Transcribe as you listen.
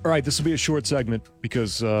All right, this will be a short segment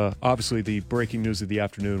because obviously the breaking news of the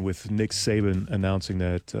afternoon with Nick Saban announcing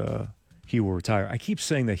that he will retire. I keep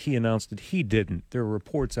saying that he announced it. He didn't. There are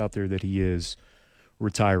reports out there that he is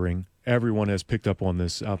retiring. Everyone has picked up on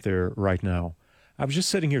this out there right now. I was just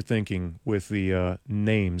sitting here thinking with the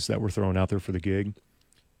names that were thrown out there for the gig.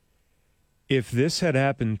 If this had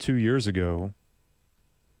happened 2 years ago,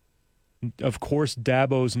 of course,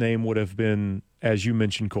 Dabo's name would have been, as you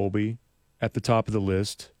mentioned, Colby, at the top of the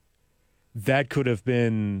list. That could have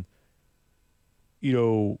been,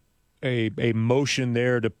 a motion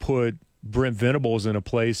there to put Brent Venables in a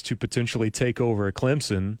place to potentially take over at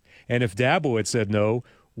Clemson. And if Dabo had said no,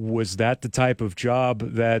 was that the type of job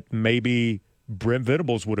that maybe Brent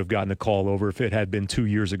Venables would have gotten a call over if it had been 2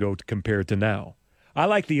 years ago compared to now? I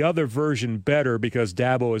like the other version better because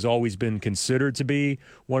Dabo has always been considered to be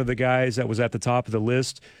one of the guys that was at the top of the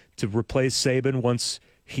list to replace Saban once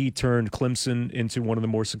he turned Clemson into one of the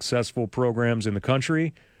more successful programs in the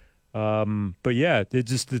country. But yeah,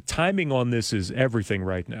 the timing on this is everything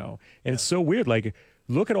right now. And it's so weird. Like,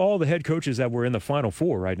 look at all the head coaches that were in the Final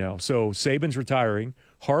Four right now. So Saban's retiring.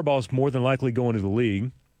 Harbaugh's more than likely going to the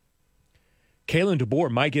league. Kalen DeBoer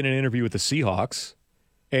might get an interview with the Seahawks.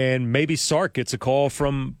 And maybe Sark gets a call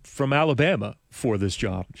from Alabama for this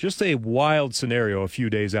job. Just a wild scenario a few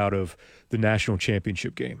days out of the national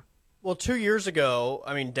championship game. Well, 2 years ago,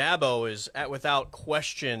 I mean, Dabo is, without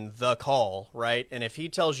question, the call, right? And if he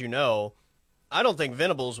tells you no, I don't think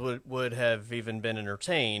Venables would have even been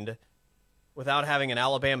entertained without having an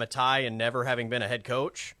Alabama tie and never having been a head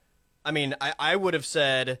coach. I mean, I would have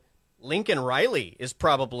said Lincoln Riley is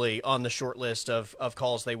probably on the short list of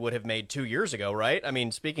calls they would have made 2 years ago, right? I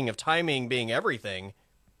mean, speaking of timing being everything,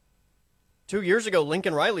 2 years ago,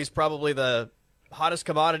 Lincoln Riley's probably the hottest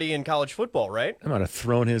commodity in college football, right? I might have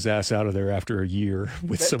thrown his ass out of there after a year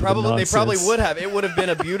with some of the nonsense. They probably would have. It would have been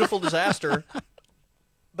a beautiful disaster.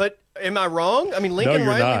 But am I wrong? I mean, Lincoln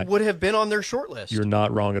Riley would have been on their short list. You're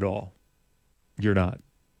not wrong at all. You're not.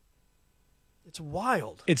 It's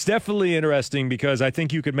wild. It's definitely interesting because I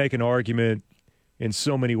think you could make an argument in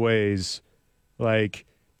so many ways. Like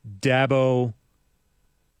Dabo,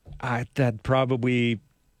 that probably...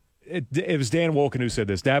 It was Dan Wolken who said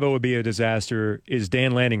this. Dabo would be a disaster. Is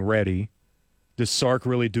Dan Lanning ready? Does Sark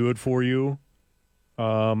really do it for you?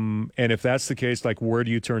 And if that's the case, like, where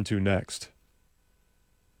do you turn to next?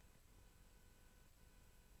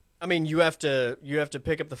 I mean, you have to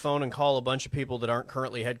pick up the phone and call a bunch of people that aren't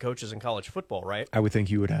currently head coaches in college football, right? I would think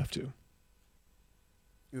you would have to.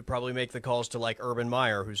 You would probably make the calls to, like, Urban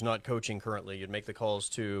Meyer, who's not coaching currently. You'd make the calls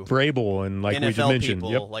to Vrabel and, like, NFL we just mentioned,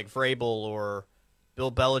 people, like Vrabel or Bill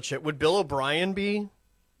Belichick. Would Bill O'Brien be?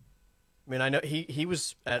 I mean, I know he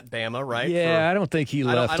was at Bama, right? Yeah, I don't think he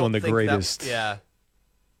left on the greatest. Yeah.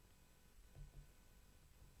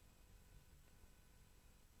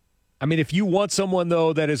 I mean, if you want someone,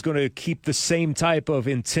 though, that is going to keep the same type of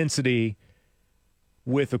intensity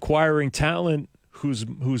with acquiring talent,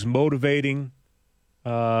 who's motivating,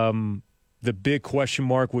 the big question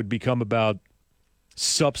mark would become about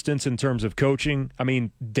substance in terms of coaching. I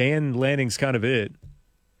mean, Dan Lanning's kind of it.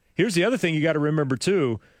 Here's the other thing you got to remember,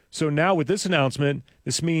 too. So now with this announcement,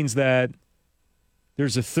 this means that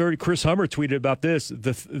there's Chris Hummer tweeted about this.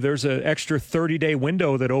 There's an extra 30-day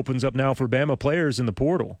window that opens up now for Bama players in the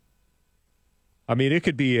portal. I mean, it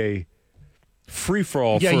could be a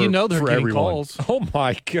free-for-all for everyone. Yeah, they're getting calls. Oh,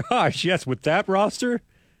 my gosh. Yes, with that roster.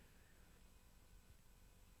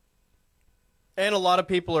 And a lot of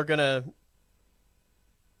people are going to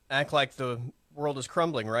act like the world is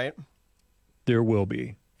crumbling, right? There will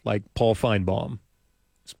be. Like Paul Feinbaum.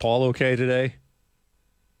 Is Paul okay today?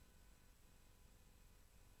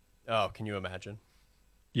 Oh, can you imagine?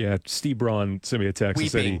 Yeah, Steve Braun sent me a text and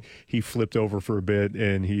said he flipped over for a bit,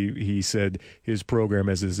 and he said his program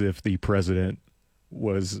is as if the president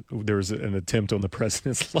there was an attempt on the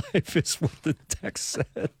president's life, is what the text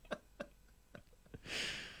said.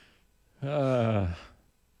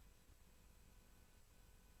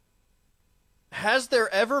 Has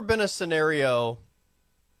there ever been a scenario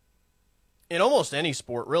in almost any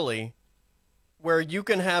sport, really, where you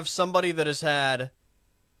can have somebody that has had,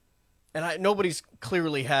 and nobody's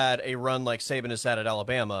clearly had a run like Saban has had at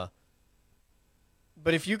Alabama,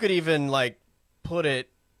 but if you could even, like, put it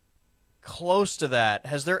close to that,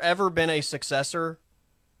 has there ever been a successor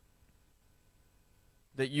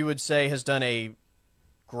that you would say has done a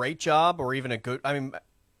great job or even a good, I mean,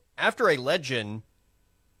 after a legend,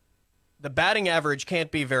 the batting average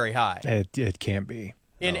can't be very high. It can't be.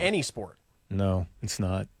 In any sport. No, it's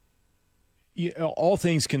not. All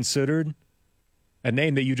things considered, a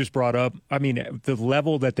name that you just brought up, I mean, the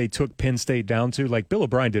level that they took Penn State down to, like Bill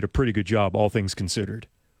O'Brien did a pretty good job, all things considered,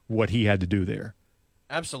 what he had to do there.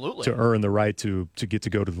 Absolutely. To earn the right to get to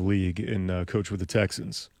go to the league and coach with the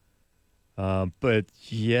Texans. But,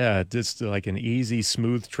 yeah, just like an easy,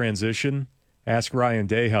 smooth transition. Ask Ryan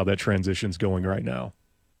Day how that transition's going right now.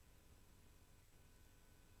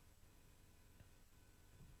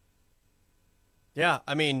 Yeah,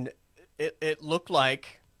 I mean, it looked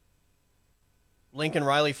like Lincoln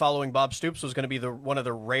Riley following Bob Stoops was going to be one of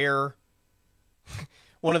the rare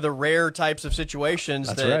types of situations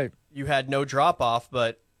That's that right. You had no drop off,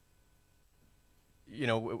 but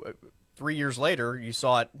 3 years later you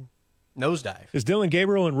saw it nosedive. Is Dylan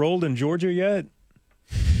Gabriel enrolled in Georgia yet?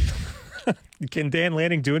 Can Dan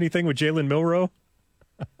Lanning do anything with Jalen Milroe?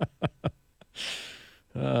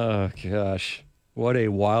 Oh, gosh. What a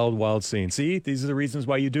wild, wild scene. See, these are the reasons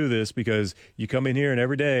why you do this, because you come in here and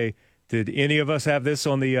every day, did any of us have this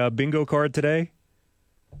on the bingo card today,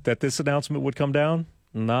 that this announcement would come down?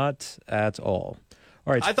 Not at all.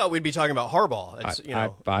 All right. I thought we'd be talking about Harbaugh.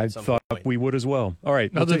 I thought we would as well. All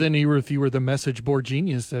right. Other than if you were the message board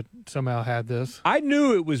genius that somehow had this. I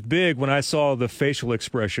knew it was big when I saw the facial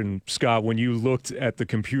expression, Scott, when you looked at the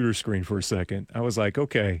computer screen for a second. I was like,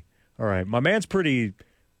 okay, all right. My man's pretty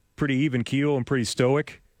even keel and pretty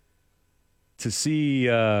stoic. To see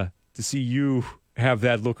you have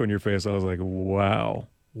that look on your face, I was like, wow.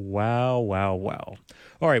 Wow, wow, wow.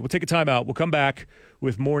 All right, we'll take a timeout. We'll come back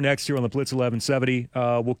with more next year on the Blitz 1170.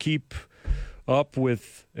 We'll keep up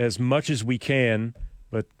with as much as we can,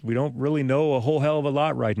 but we don't really know a whole hell of a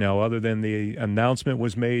lot right now other than the announcement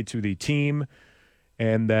was made to the team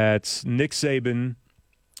and that Nick Saban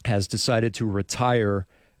has decided to retire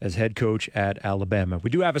as head coach at Alabama. We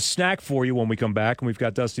do have a snack for you when we come back, and we've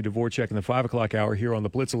got Dusty Dvorak in the 5 o'clock hour here on the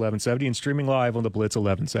Blitz 1170 and streaming live on the Blitz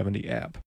 1170 app.